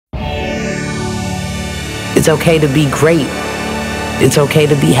It's okay to be great. It's okay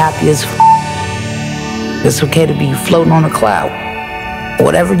to be happy as f. It's okay to be floating on a cloud.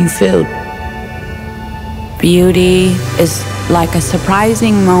 Whatever you feel. Beauty is like a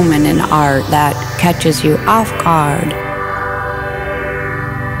surprising moment in art that catches you off guard.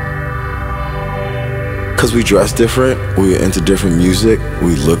 Because we dress different, we're into different music,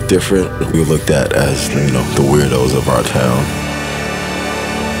 we look different, we looked at as, you know, the weirdos of our town.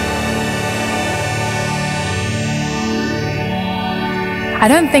 I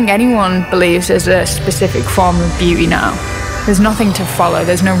don't think anyone believes there's a specific form of beauty now. There's nothing to follow,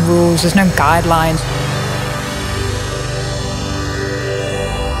 there's no rules, there's no guidelines.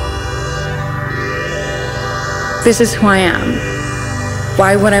 This is who I am.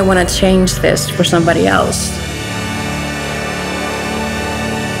 Why would I want to change this for somebody else?